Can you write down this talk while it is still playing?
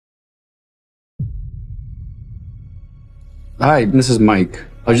Hi, this is Mike.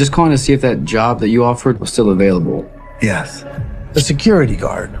 I was just calling to see if that job that you offered was still available. Yes. The security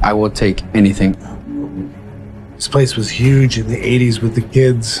guard. I will take anything. This place was huge in the 80s with the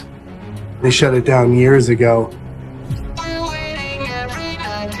kids. They shut it down years ago.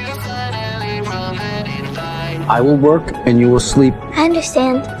 I will work and you will sleep. I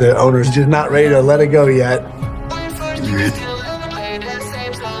understand. The owner's just not ready to let it go yet.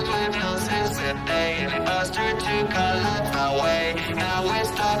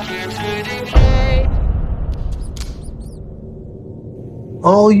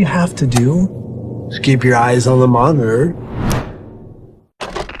 All you have to do is keep your eyes on the monitor.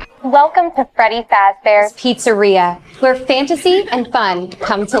 Welcome to Freddy Fazbear's Pizzeria, where fantasy and fun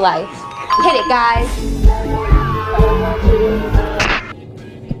come to life. Hit it, guys.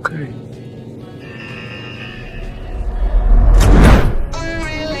 Okay.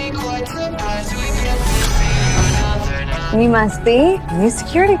 You must be a new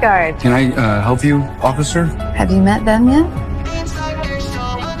security guard. Can I help you, officer? Have you met them yet?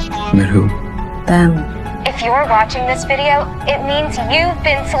 Met who? Them. If you're watching this video, it means you've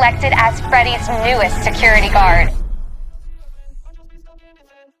been selected as Freddy's newest security guard.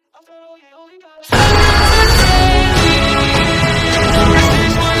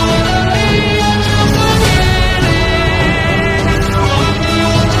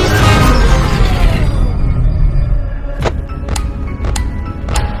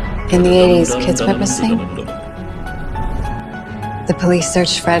 In the 80s, kids went missing. The police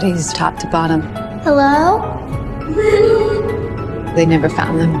searched Freddy's top to bottom. Hello? They never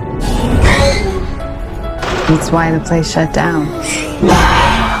found them. That's why the place shut down.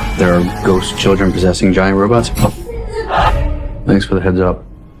 There are ghost children possessing giant robots? Thanks for the heads up.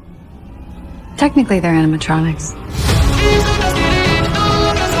 Technically, they're animatronics.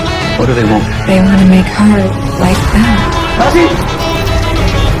 What do they want? They want to make her like them.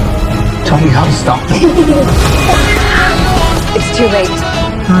 Tell me how to stop them. It's too late.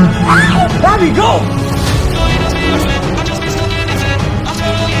 Bobby, go!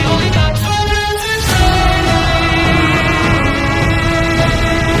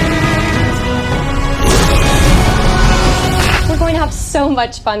 We're going to have so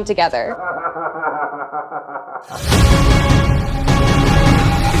much fun together.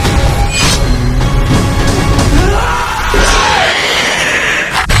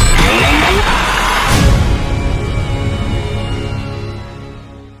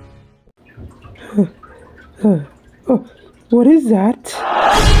 What is that?